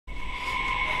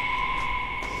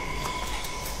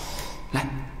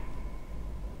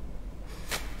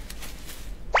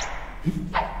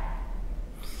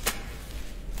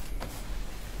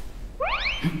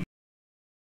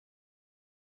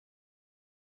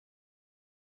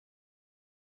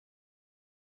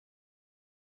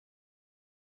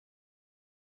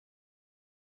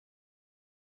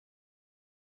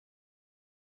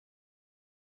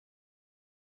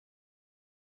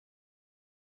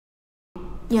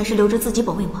你还是留着自己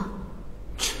保卫吧。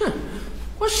切，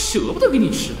我舍不得给你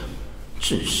吃，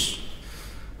真是。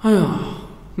哎呀，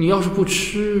你要是不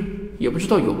吃，也不知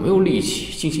道有没有力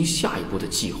气进行下一步的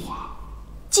计划。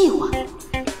计划？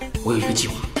我有一个计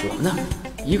划，我们呢，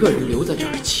一个人留在这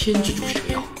儿牵制住蛇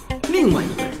妖，另外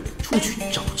一个人出去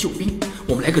找救兵。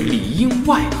我们来个里应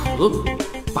外合，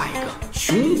摆个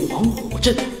雄黄虎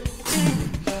阵，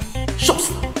烧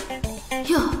死他！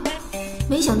哟，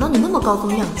没想到你那么高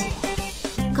风亮节，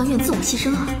甘愿自我牺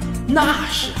牲啊！那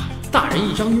是啊，大人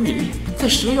一张玉脸，在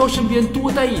蛇妖身边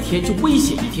多待一天就危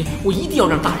险一天，我一定要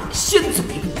让大人先走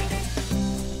一步。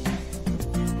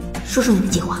说说你的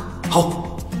计划。好。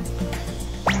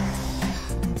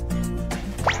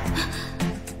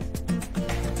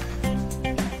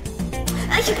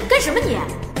干什么你？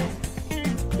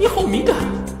你好敏感，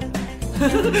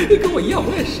跟我一样，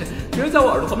我也是。别人在我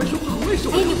耳朵旁边说话，我也是。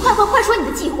哎，你快说你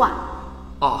的计划。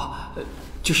啊，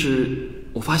就是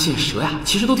我发现蛇呀，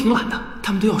其实都挺懒的，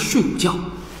它们都要睡午觉。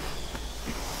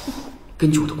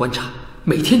根据我的观察，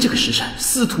每天这个时辰，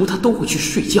司徒他都会去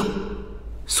睡觉，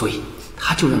所以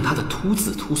他就让他的徒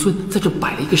子徒孙在这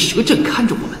摆了一个蛇阵看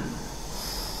着我们。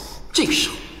这个时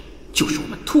候，就是我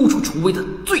们突出重围的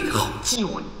最好机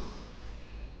会。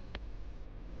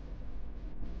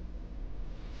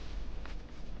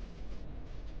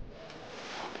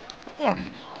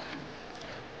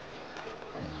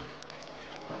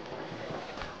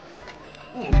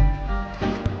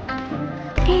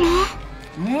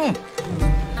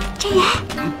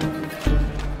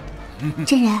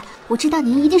真人，我知道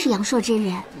您一定是阳朔真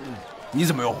人。你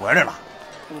怎么又回来了？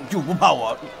就不怕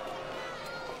我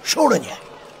收了你？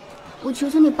我求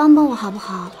求你帮帮我好不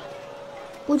好？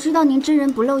我知道您真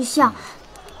人不露相，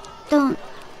但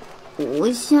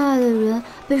我心爱的人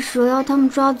被蛇妖他们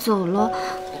抓走了，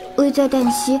危在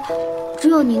旦夕，只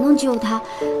有您能救他。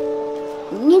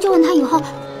您救完他以后，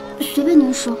随便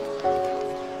您说。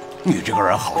你这个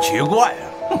人好奇怪啊！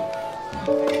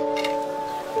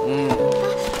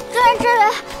真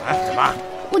人，哎，怎么？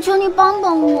我求你帮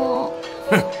帮我。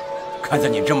哼，看在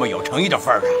你这么有诚意的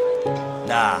份上，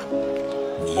那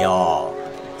你要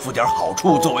付点好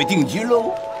处作为定金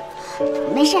喽。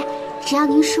没事，只要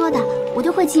您说的，我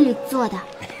都会尽力做的。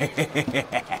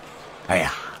哎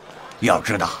呀，要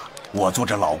知道我做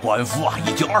这老官夫啊，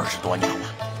已经20多年了。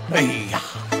哎呀，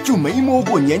就没摸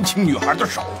过年轻女孩的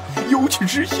手，尤其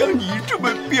是像你这么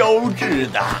标致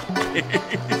的。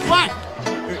喂！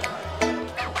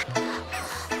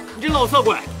你这老色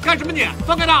鬼干什么你？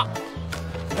放开他！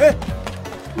哎，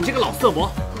你这个老色魔，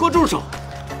给我住手！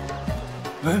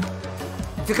哎，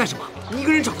你在干什么？你一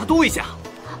个人找他多危险啊！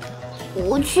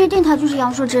我确定他就是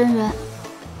阳朔真人。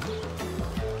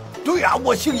对呀，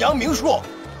我姓杨名硕，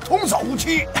童叟无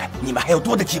欺。你们还有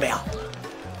多的机会啊？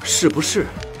是不是？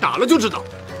打了就知道。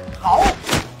好。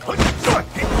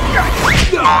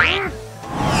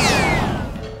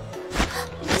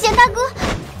简大哥。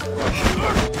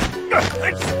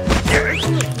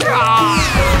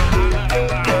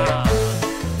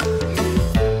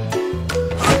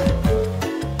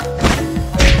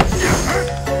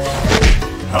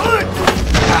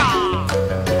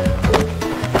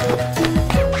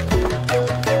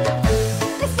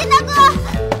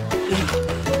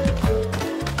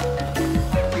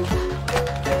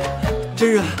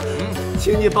真人，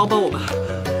请你帮帮我们。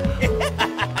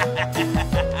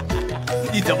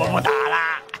你怎么不打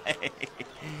啦？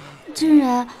真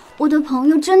人，我的朋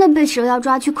友真的被蛇妖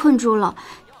抓去困住了，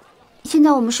现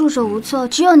在我们束手无策，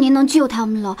只有您能救他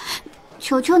们了，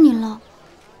求求您了。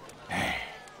哎，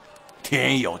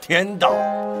天有天道，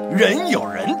人有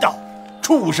人道，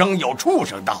畜生有畜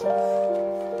生道，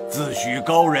自诩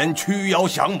高人驱妖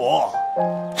降魔，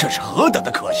这是何等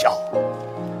的可笑！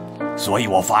所以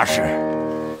我发誓，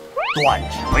断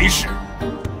指为誓，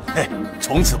嘿，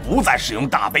从此不再使用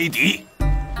大悲笛。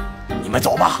你们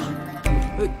走吧。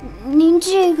您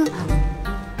这个，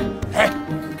哎，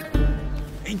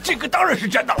这个当然是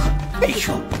真的了。哎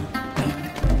呦，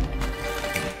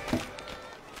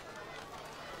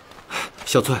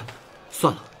小翠，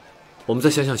算了，我们再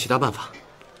想想其他办法。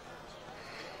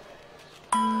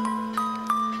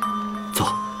走。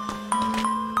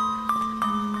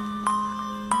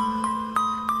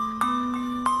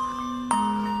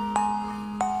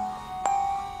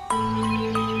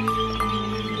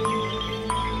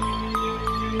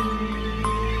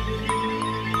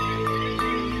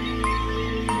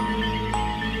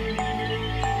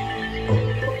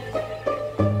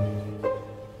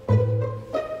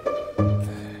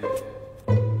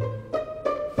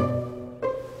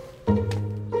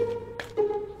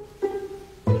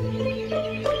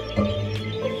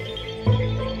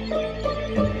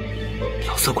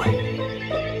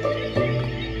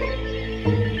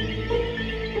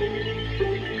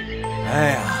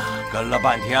哎呀，跟了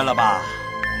半天了吧？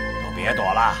都别躲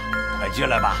了，快进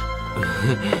来吧。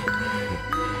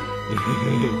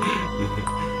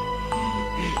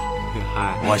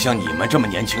我像你们这么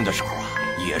年轻的时候啊，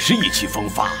也是意气风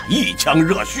发，一腔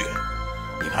热血。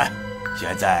你看，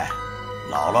现在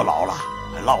老了，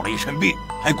还落了一身病，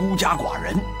还孤家寡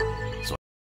人。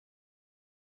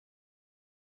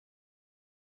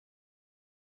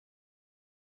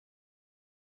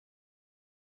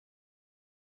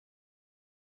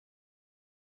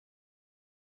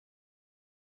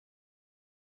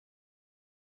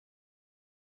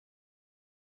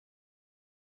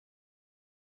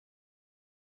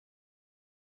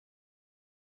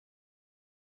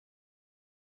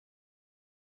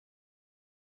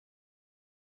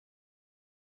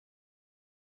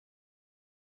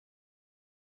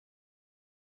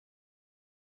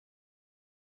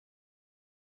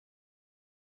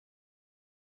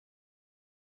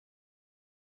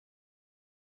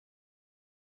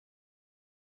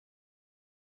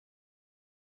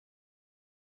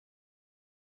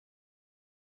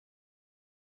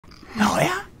好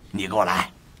呀，你给我来。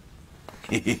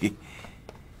嘿嘿嘿，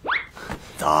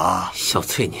走。小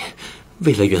翠你，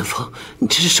为了元丰，你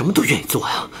真是什么都愿意做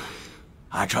呀。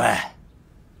阿春，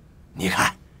你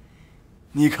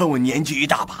看我年纪一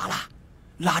大把了，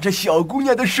拉着小姑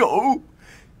娘的手，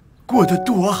过得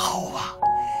多好啊！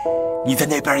你在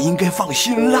那边应该放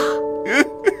心啦。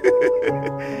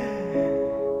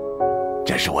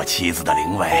这是我妻子的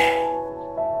灵位。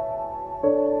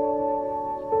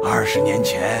20年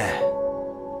前，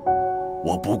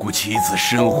我不顾妻子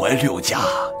身怀6甲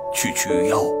去取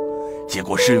药，结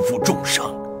果身负重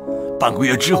伤，半个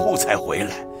月之后才回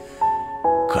来。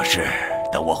可是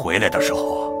等我回来的时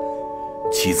候，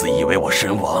妻子以为我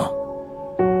身亡，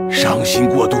伤心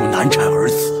过度难产而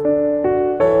死。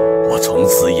我从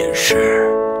此隐世，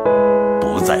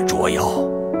不再捉妖。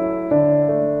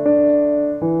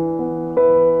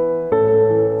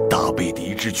大背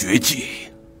敌之绝技。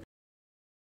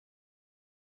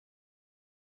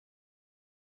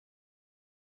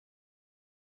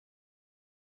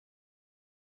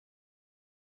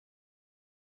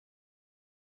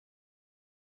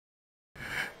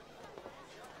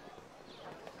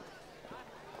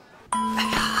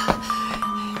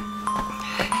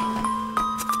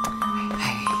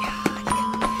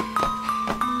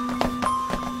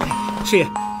师爷，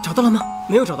找到了吗？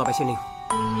没有找到白县令。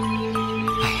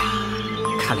哎呀，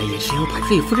看来也是要把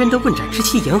瑞夫人的问斩之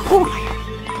期延后了呀。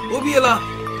不必了。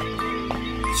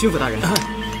巡抚大人，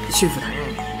巡抚大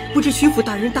人，不知巡抚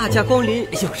大人大驾光临，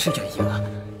有失远迎啊。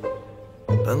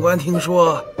本官听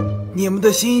说你们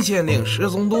的新县令失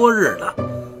踪多日了，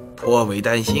颇为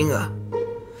担心啊。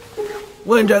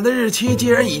问斩的日期既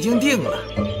然已经定了，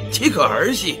岂可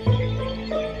儿戏？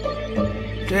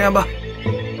这样吧，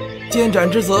监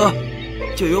斩之责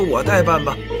就由我代办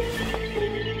吧。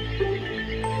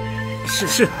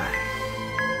是。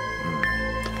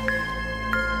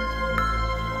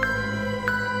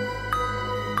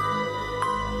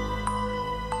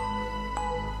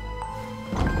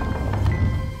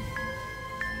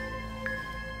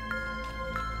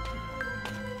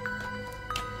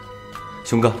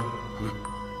熊哥，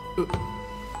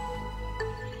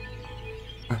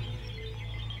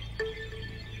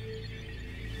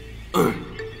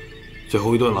最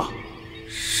后一顿了。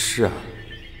是啊。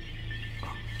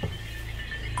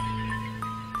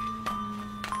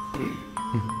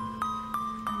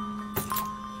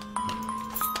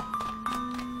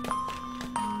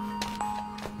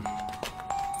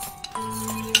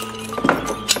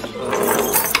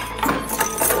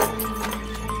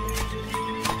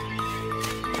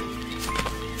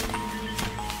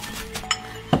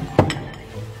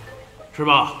吃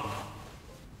吧，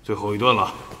最后一顿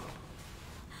了。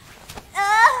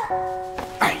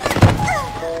哎呀，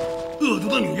恶毒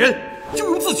的女人，就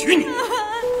用自取你！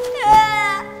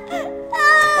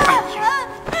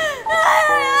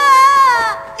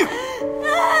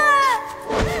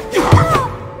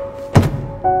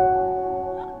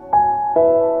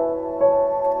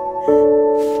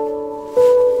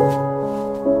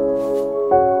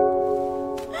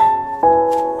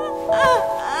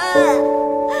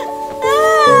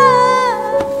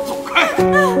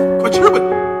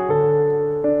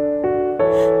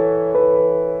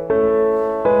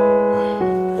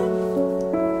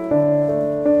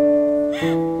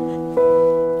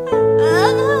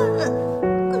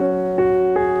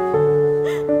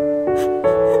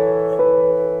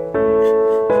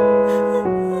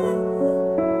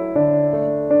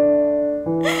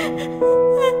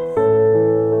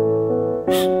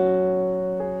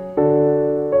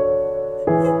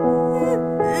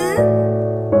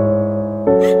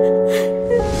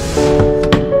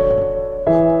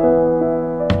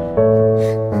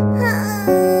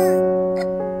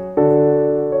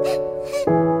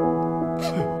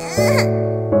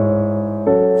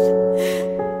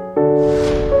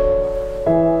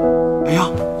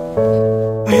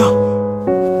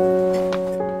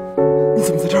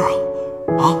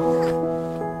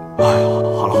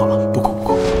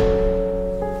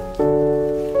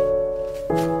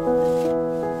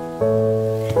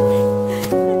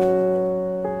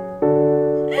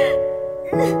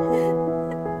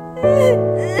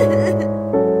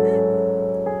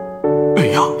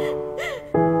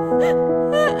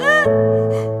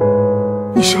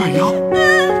转药。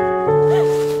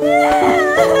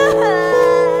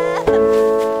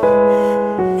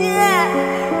爹，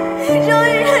你终于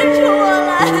认出我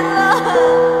来了。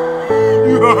女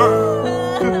儿。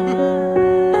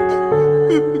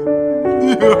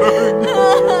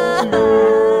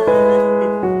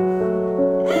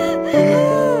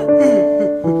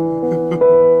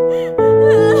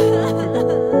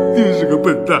爹是个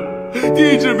笨蛋，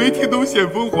爹一直没听懂显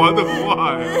风华的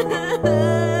话呀。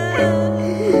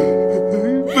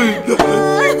笨蛋！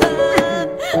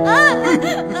哎呀！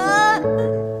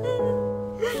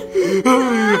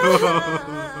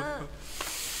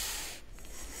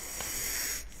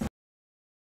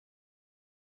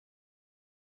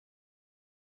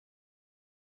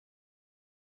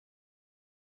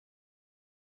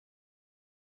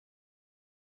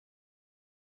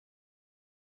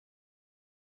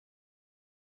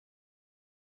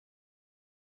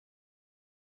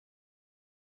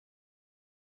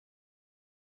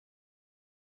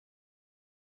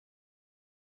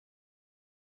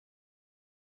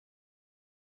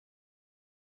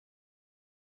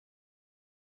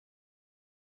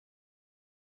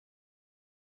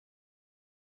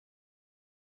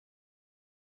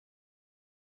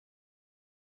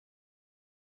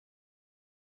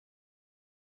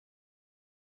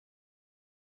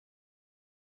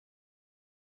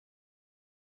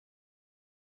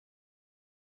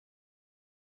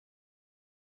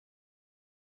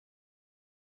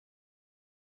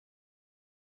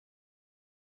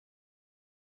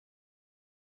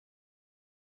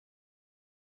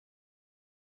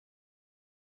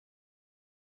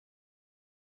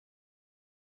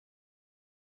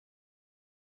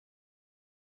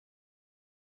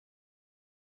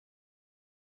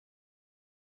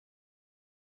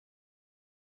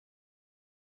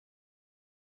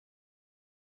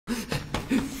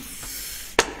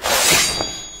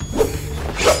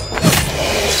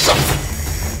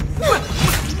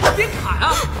别砍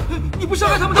啊！你不伤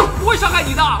害他们，他们不会伤害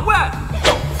你的。喂！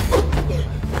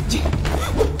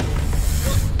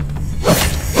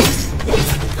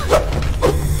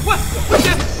喂，快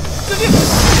点，小心！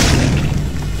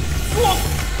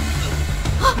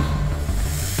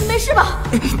你没事吧？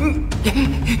慢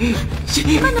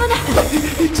点，慢点！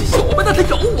这小王八蛋，他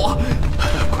咬我！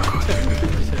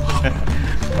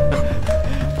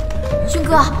勋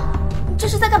哥，你这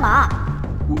是在干嘛？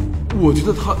我觉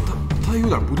得他有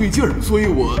点不对劲儿，所以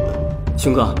我……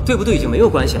兄哥，对不对已经没有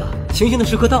关系了，行刑的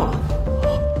时刻到了。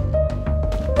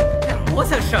磨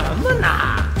蹭什么呢？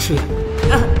是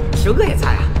呀，兄哥也在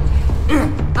啊。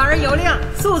大人有令，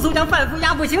速速将犯夫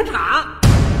押赴刑场。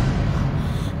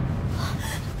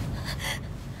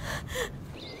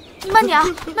你慢点啊，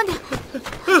慢点！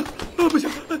不行！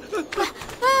哎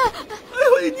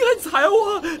呦，你还踩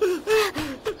我！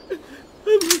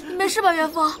你没事吧，元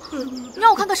丰？你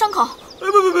让我看看伤口。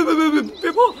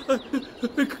别碰！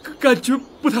感觉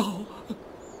不太好。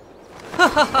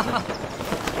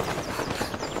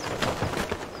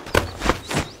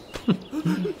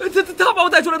他把我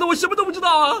带出来的，我什么都不知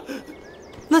道啊！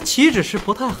那岂止是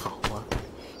不太好啊？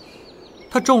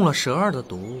他中了12的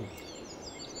毒，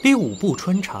离5步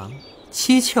穿肠、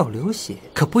7窍流血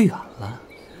可不远了。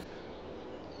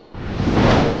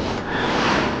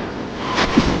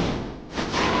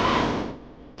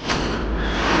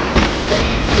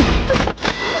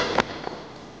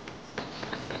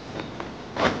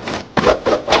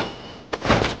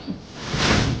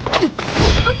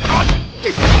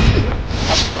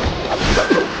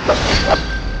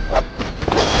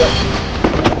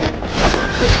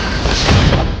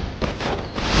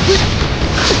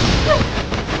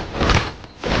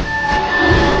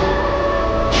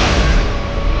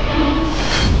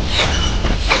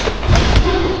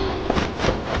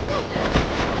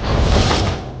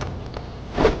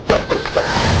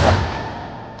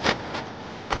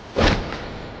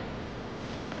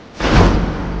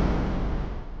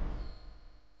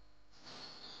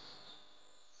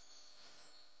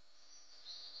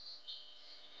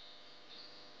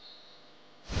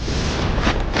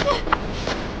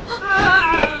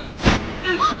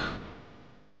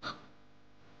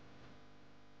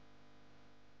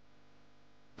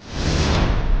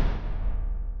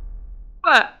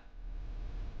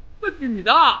女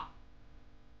的？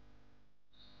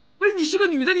不是你是个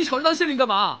女的，你吵着当县令干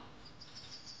嘛？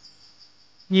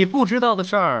你不知道的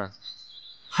事儿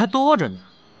还多着呢。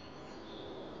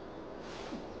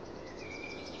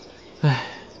哎，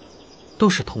都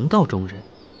是同道中人，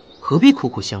何必苦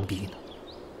苦相逼呢？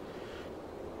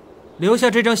留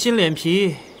下这张新脸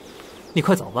皮，你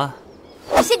快走吧。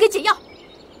我先给解药。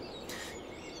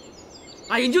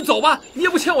阿姨，你就走吧，你也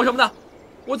不欠我什么的，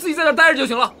我自己在这待着就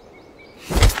行了。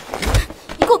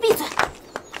闭嘴！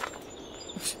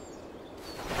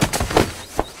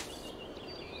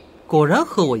果然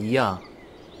和我一样，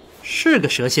是个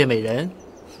蛇蝎美人。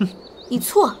哼，你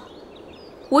错了，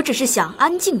我只是想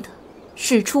安静的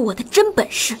使出我的真本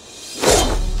事。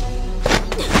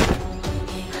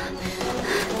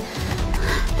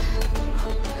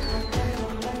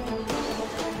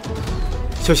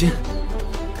小心，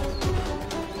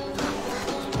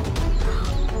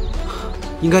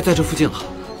应该在这附近了，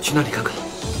去那里看看。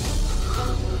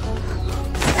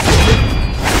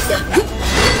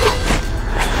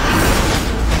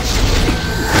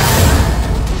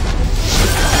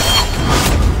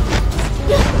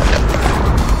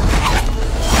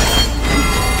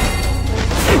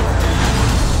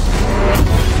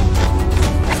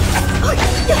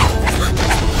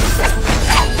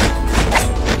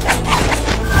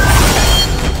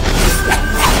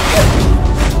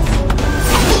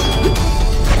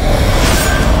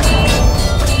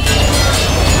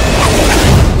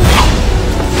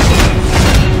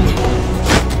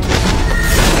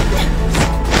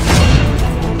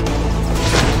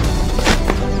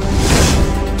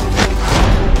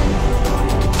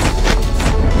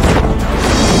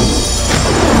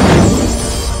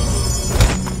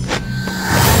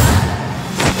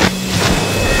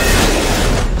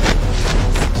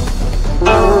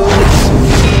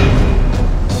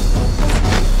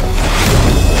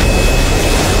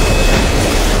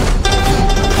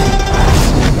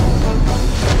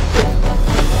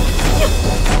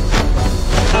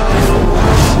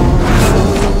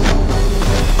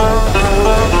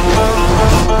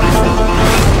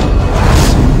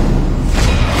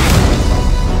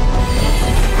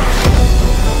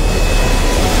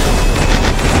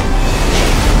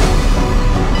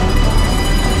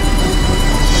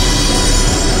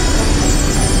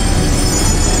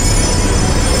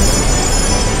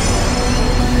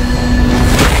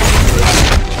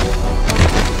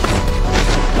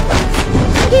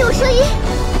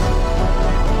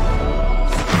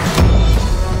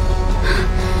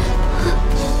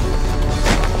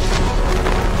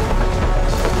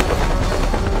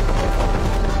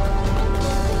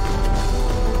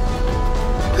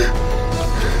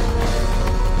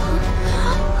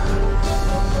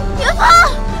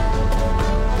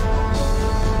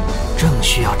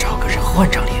需要找个人换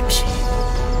张脸皮，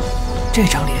这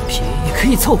张脸皮也可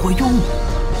以凑合用。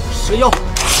谁要？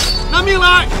拿命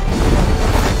来！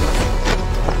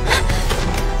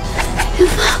元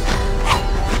芳，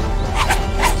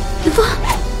元芳，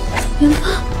元芳，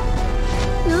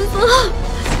元芳！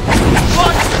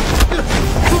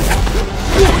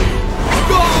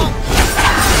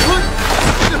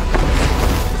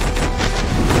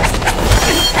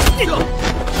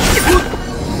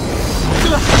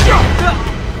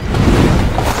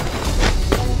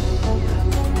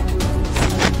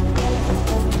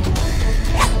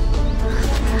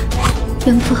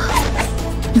元芳，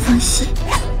你放心，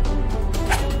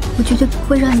我绝对不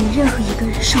会让你任何一个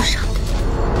人受伤的。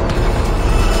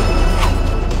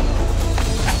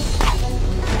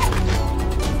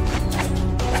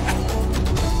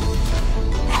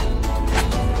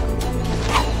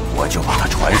我就把它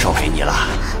传授给你了，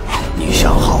你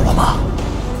想好了吗？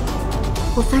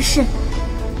我发誓，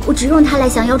我只用它来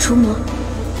降妖除魔，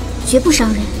绝不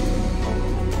伤人。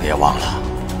别忘了，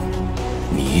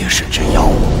你也是只妖。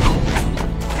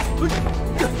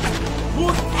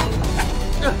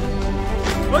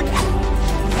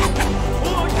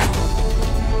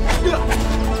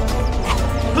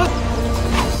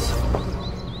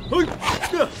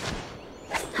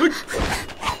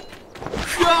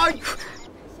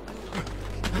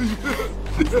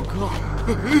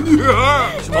女儿，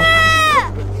什么？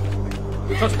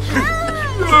上去！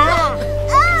女儿。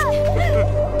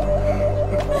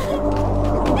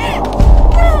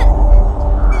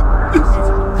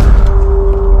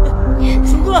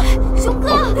熊哥，熊哥，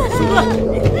熊哥！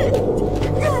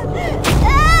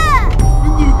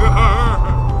女儿，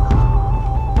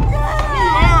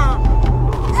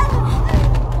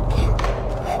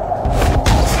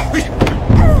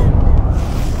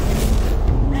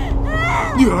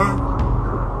女儿。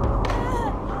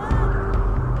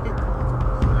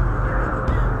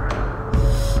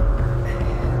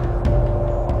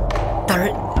大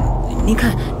人，您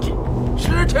看，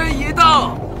时辰已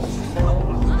到，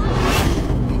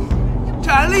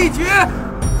斩立决！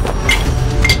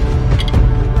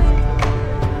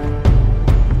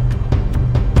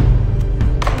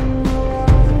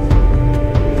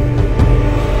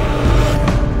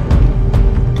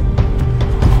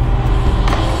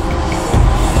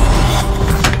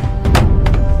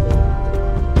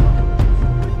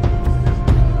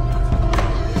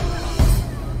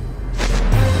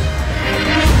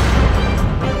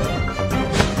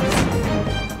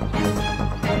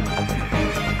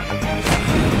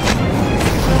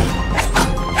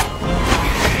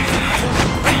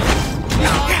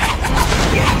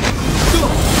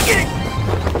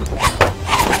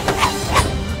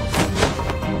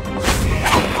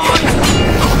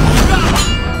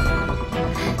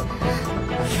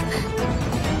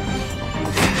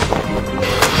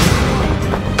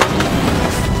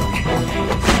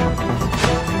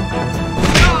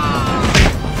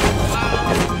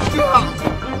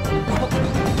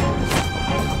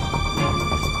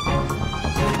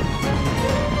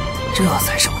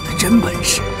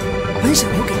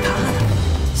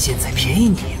现在便宜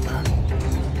你了。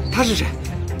他是谁？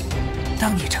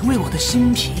当你成为我的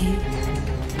新皮，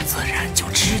自然就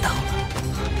知道了。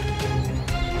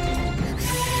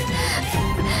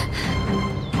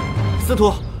司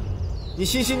徒，你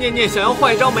心心念念想要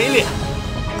换一张美脸，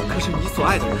可是你所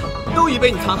爱的人都已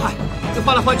被你残害，这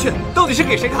换来换去，到底是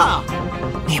给谁看啊？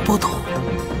你不懂，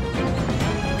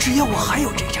只要我还有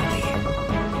这张脸，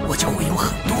我就会有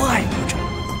很多爱慕者，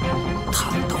他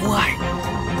们都爱我。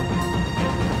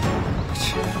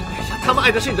哎呀，他们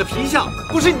爱的是你的皮相，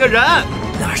不是你的人。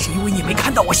那是因为你没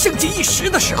看到我盛极一时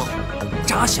的时候，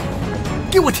扎小龙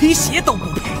给我提鞋都不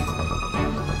配，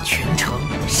全城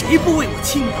谁不为我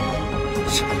倾倒？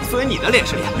所以你的脸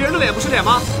是脸，别人的脸不是脸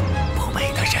吗？不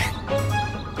美的人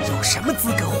有什么资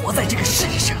格活在这个世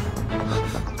上？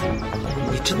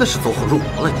你真的是走火入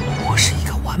魔了你！我是一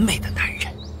个完美的男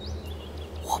人，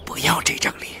我不要这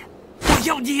张脸，我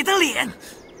要你的脸，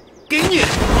给你。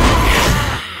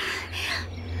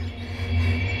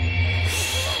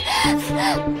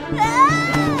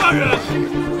大人，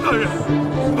大人，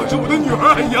她是我的女儿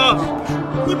海洋，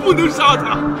你不能杀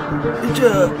她。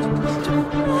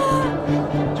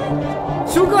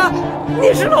熊哥，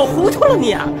你是老糊涂了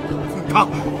你啊！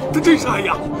他真是海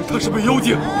洋，他是被妖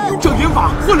精用障眼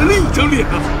法换了另一张脸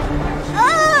啊！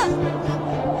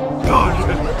大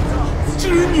人，织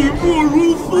女莫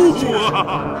如父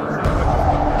啊！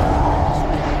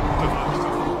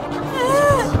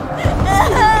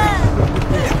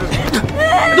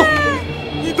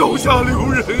你刀下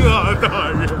留人啊，大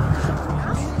人！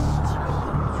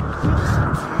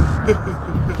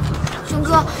熊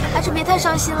哥，还是别太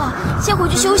伤心了，先回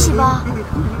去休息吧。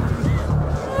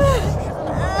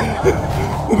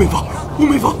我没放，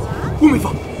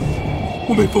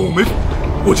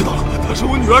我知道了，她是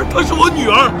我女儿，她是我女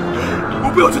儿，我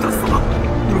不要求她死了，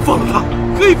你们放了她，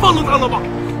可以放了她了吗？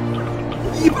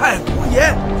一派胡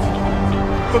言！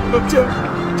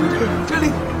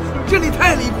这里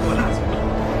太离谱了！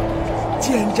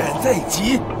监斩在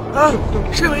即啊！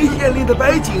身为县令的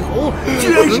白景洪居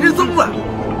然失踪了，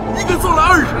一个做了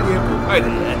20年捕快的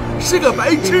人，是个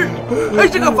白痴，还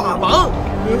是个法盲。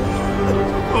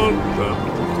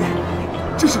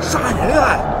这是杀人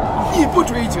案，你不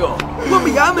追究，我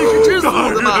们衙门是吃素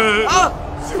的吗？啊！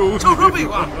少说废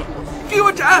话，给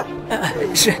我斩！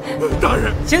是，大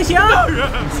人，行，大人。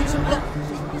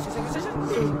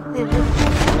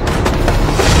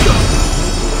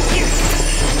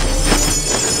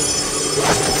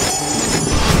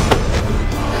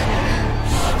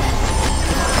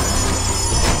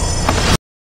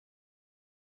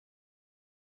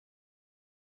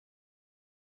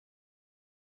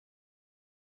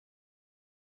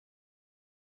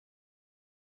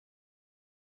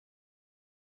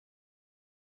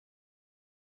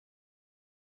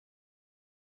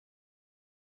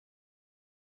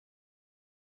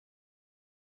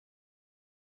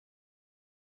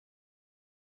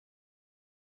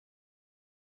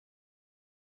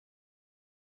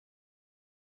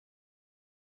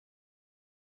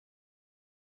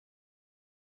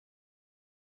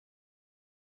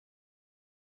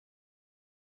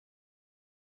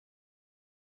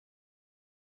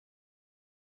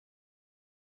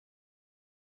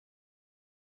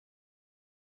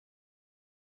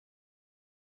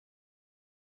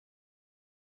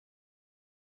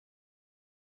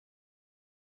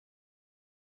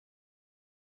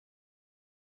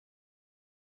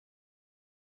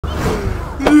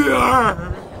女儿，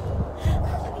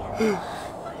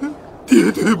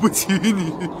爹对不起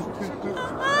你。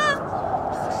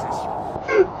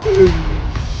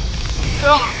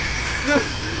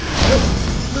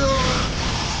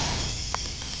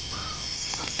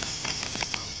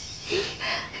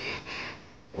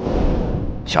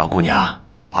小姑娘，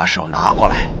把手拿过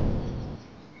来。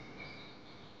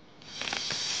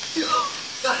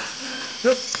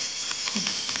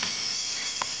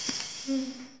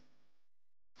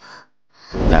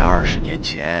在20年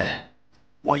前，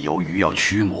我由于要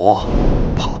驱魔，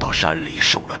跑到山里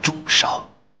受了重伤。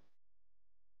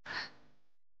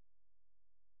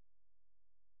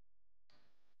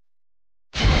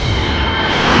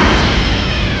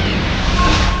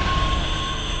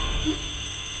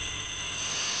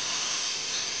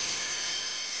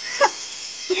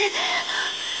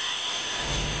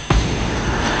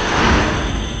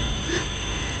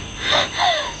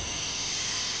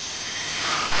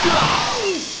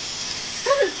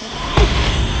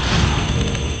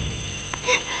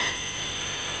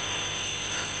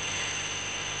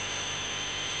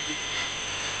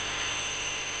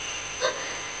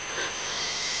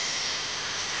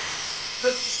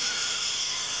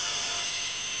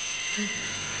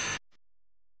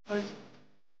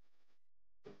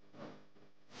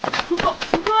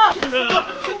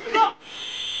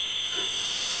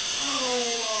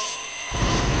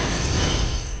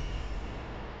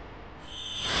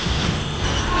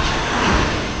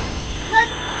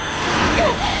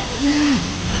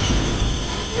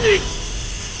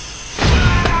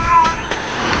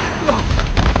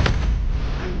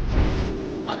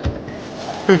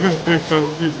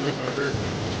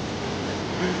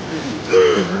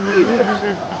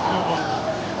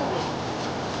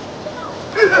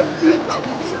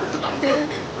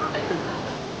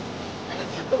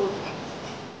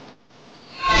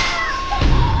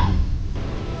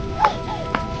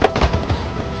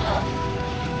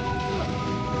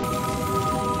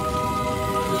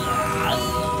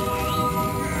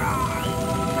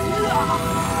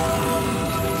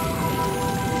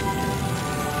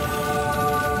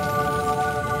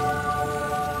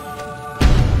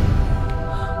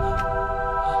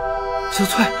小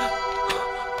翠，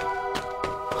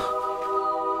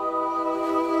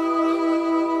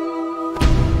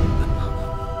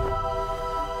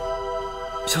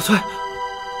小翠，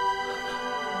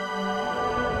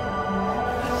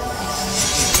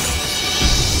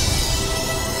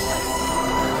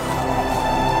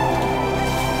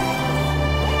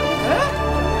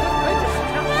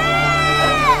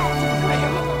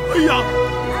哎呀，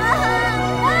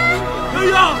哎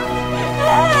呀！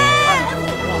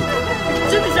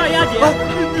真的是丫姐，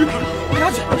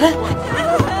丫姐，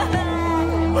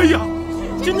哎呀，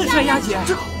真的是丫姐，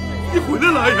你回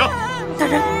来了呀！大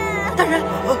人，大人，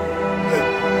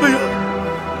哎呀，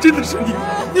真的是你，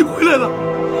你回来了！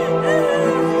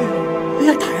哎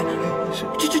呀，大人，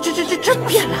这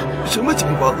变了，什么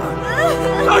情况啊？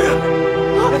大人，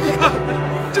你看，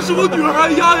这是我女儿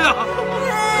安丫呀！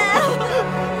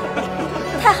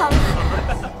太好了！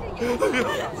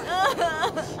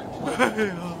哎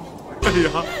呀！哎呀，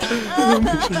没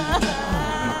事，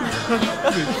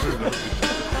没事的。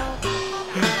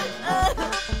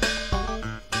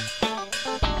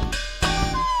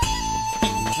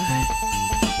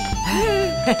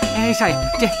哎，少爷，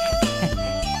这，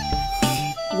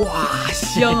哇，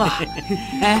香啊！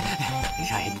哎，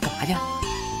少爷，你干嘛去？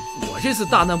我这次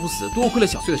大难不死，多亏了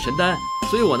小翠的神丹，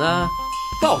所以我呢，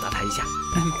报答他一下。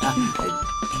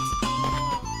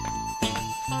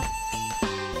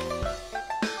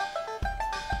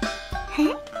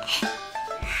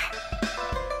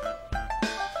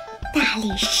大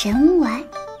力神丸，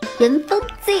元丰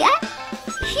最爱。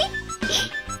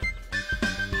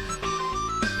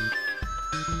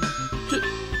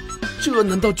这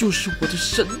难道就是我的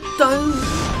神丹？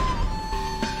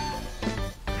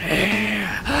哎，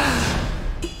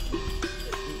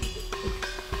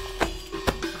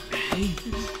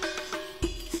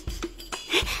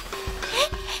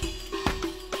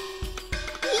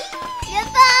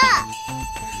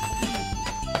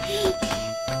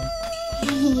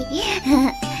元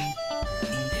丰，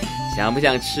想不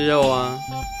想吃肉啊？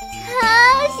好，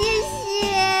谢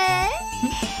谢。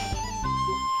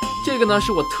这个呢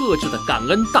是我特制的感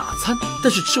恩大餐，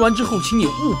但是吃完之后，请你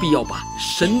务必要把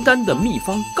神丹的秘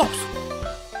方告诉我。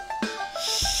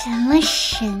什么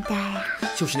神丹啊？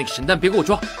就是那个神丹，别给我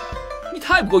装！你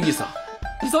太不够意思了！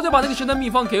你早点把那个神丹秘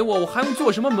方给我，我还用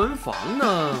做什么门房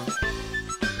呢？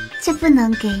这不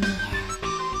能给你。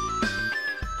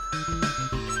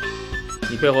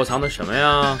你背后藏的什么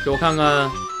呀？给我看看。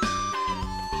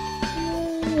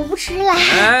我不吃了。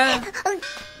哎，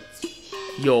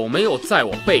有没有在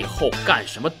我背后干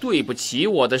什么对不起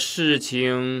我的事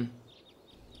情？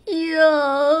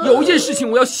有一件事情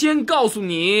我要先告诉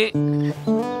你。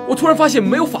我突然发现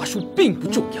没有法术并不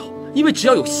重要，因为只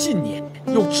要有信念、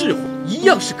有智慧，一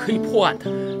样是可以破案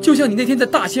的。就像你那天在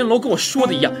大仙楼跟我说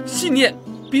的一样，信念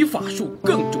比法术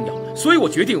更重要。所以我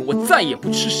决定，我再也不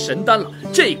吃神丹了。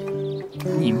这个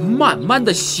你慢慢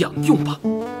的享用吧。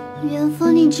元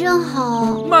丰，你真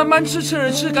好。慢慢吃，趁热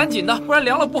吃，赶紧的，不然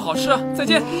凉了不好吃啊！再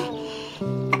见。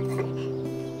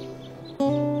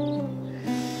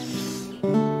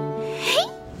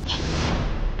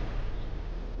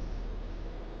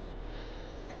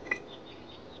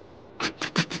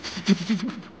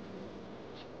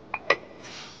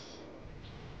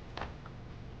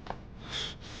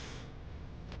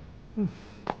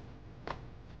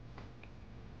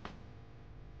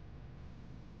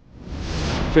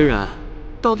真人，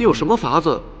到底有什么法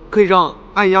子可以让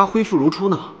爱丫恢复如初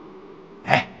呢？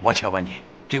哎，我且问你，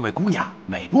这位姑娘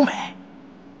美不美？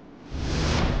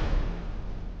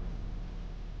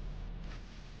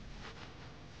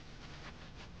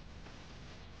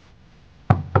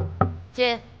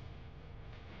进。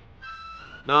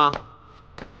那，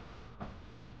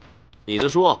你的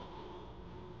说。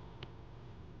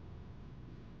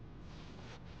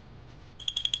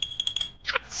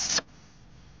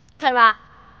干嘛？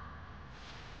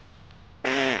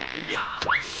呀！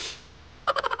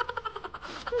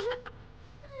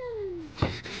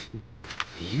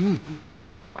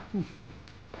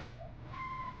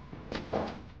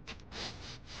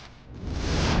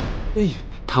哎，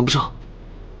谈不上。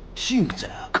性子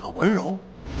可温柔。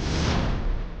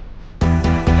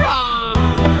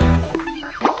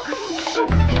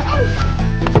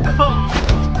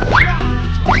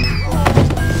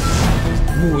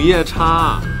夜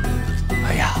叉。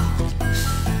哎呀，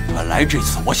本来这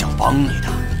次我想帮你的，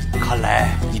看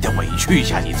来你得委屈一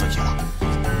下你自己了。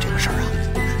这个事儿啊，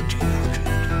是这样。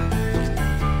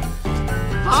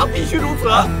啊，必须如此，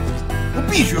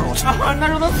必须如此。那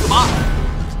让他死吧。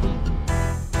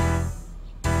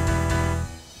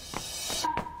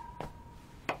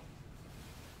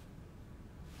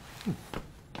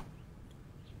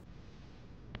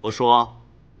我说，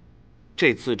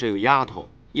这次这个丫头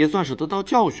也算是得到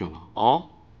教训了哦。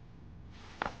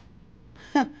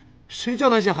哼，谁叫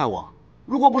她陷害我？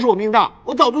如果不是我命大，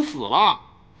我早就死了。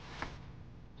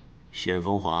咸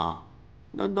丰华，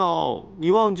难道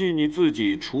你忘记你自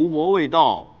己除魔卫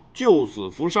道、救死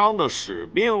扶伤的使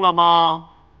命了吗？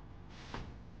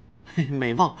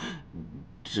没忘，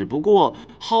只不过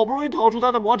好不容易逃出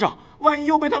他的魔掌，万一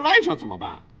又被他赖上怎么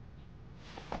办？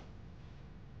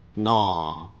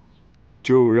那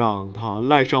就让他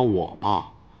赖上我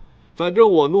吧，反正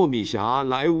我糯米侠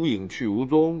来无影去无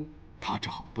踪，他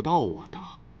找不到我的。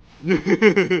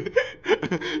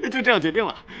就这样决定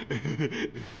了。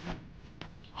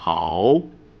好，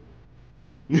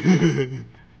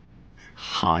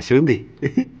好兄弟。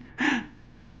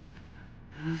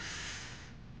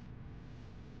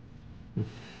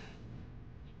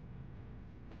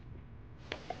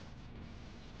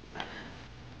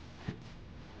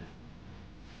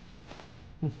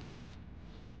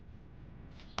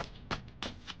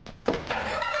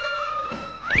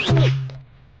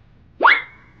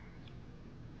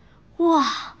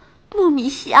哇，糯米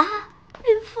侠，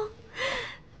任风，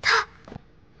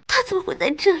他怎么会在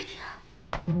这里啊？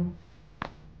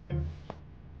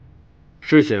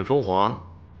是显风华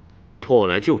托我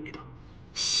来救你的。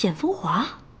显风华？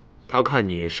他看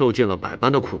你受尽了百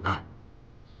般的苦难，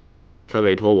才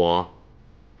委托我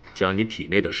将你体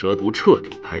内的蛇毒彻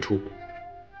底排出。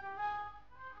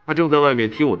他正在外面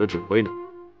听我的指挥呢。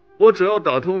我只要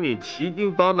打通你奇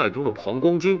经八脉中的膀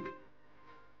胱经，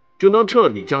就能彻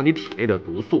底将你体内的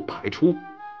毒素排出。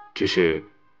只是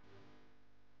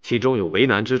其中有为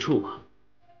难之处啊！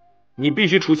你必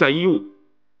须除下衣物，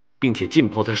并且浸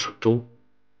泡在水中，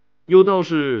有道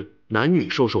是男女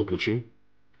授受不亲。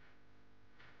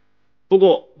不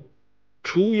过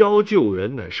除妖救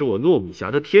人乃是我糯米侠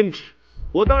的天职，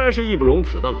我当然是义不容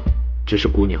辞的了。只是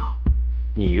姑娘，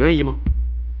你愿意吗？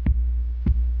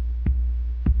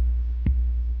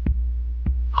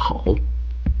好。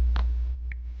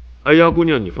哎呀，姑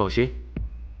娘，你放心，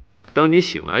当你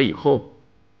醒来以后，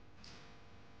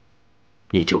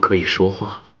你就可以说话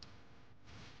了。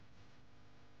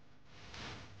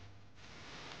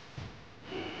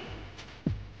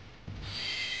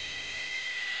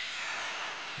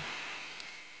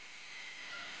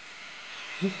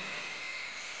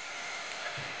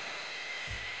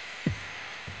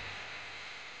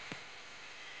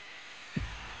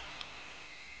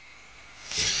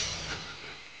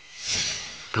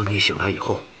当你醒来以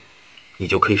后，你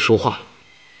就可以说话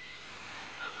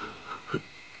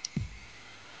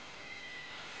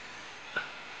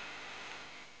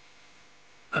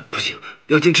了。不行，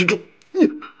要坚持住。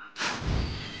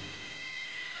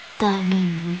但愿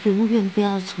你永远不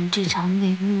要从这场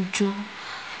美梦中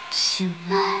醒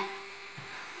来。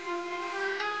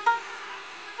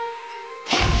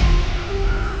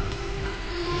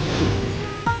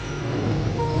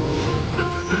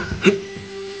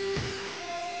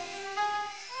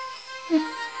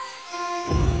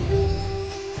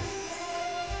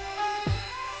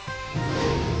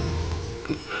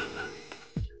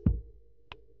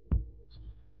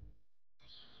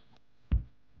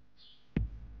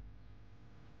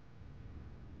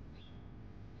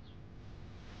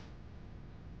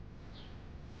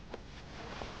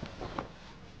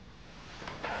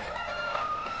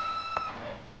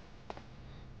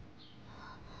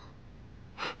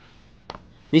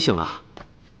你醒了，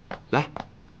来，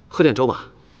喝点粥吧。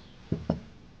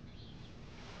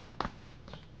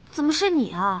怎么是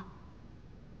你啊？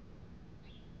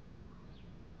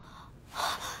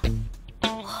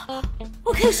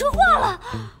我可以说话了！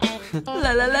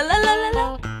来来来来来来来！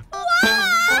哇！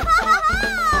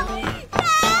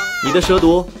你的蛇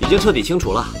毒已经彻底清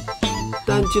除了，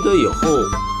但记得以后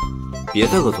别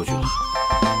再恶作剧了。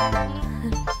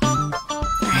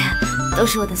哎呀，都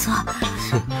是我的错。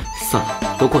算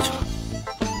了，都过去了。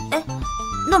哎，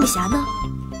糯米侠呢？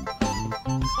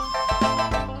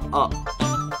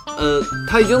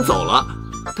他已经走了，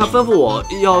他吩咐我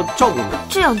要照顾你。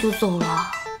这样就走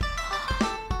了？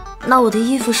那我的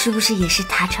衣服是不是也是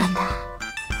他穿的？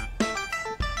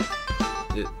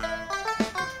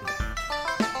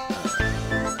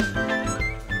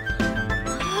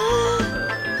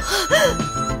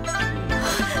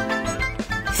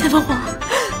谢风华，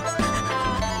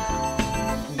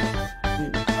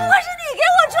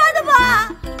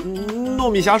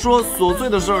糯米侠说琐碎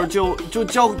的事儿就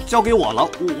交给我了。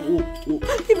我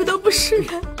你们都不是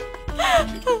人，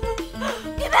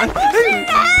你们不是人，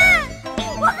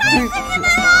我害死你们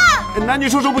了！男女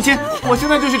授受不亲，我现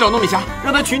在就去找糯米侠，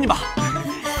让他娶你吧。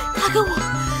他跟我，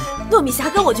糯米侠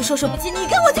跟我就授受不亲，你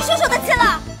跟我就授受得亲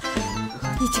了。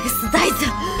你这个死呆子，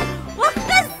我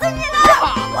恨死你了！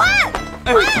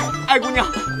滚！爱姑娘，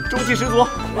中气十足，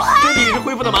身体也是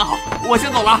恢复的蛮好。我先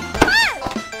走了。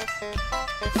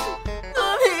糯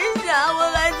米侠，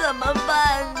我该怎么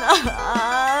办呢？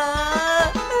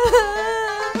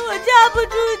我嫁不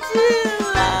出去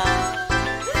了，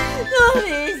糯米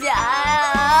侠呀！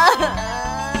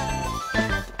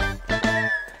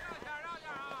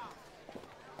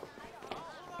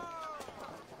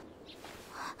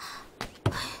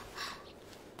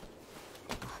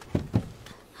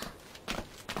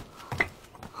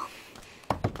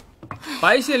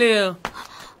白县令，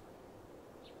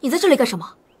你在这里干什么？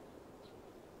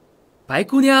白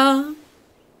姑娘，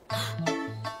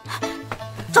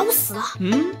找我死啊！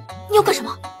你要干什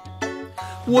么？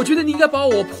我觉得你应该把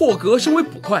我破格升为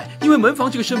捕快，因为门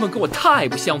房这个身份跟我太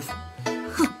不相符。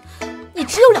哼，你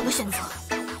只有2个选择：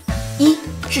一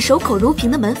是守口如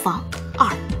瓶的门房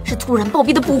，2是突然暴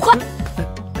毙的捕快。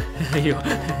哎呦，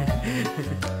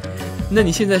那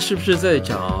你现在是不是在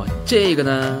找这个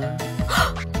呢？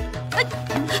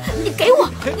你给我！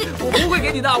我不会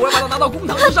给你的，我要把它拿到公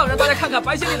堂之上，让大家看看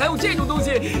白县令还有这种东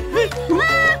西。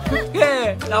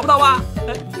嘿，拿不到吧？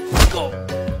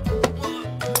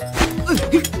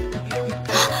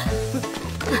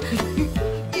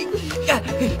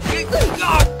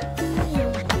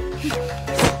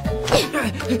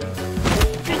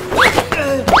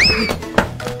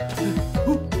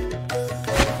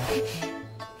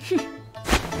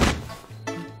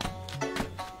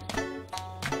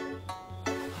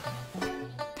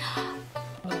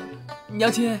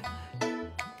娘亲，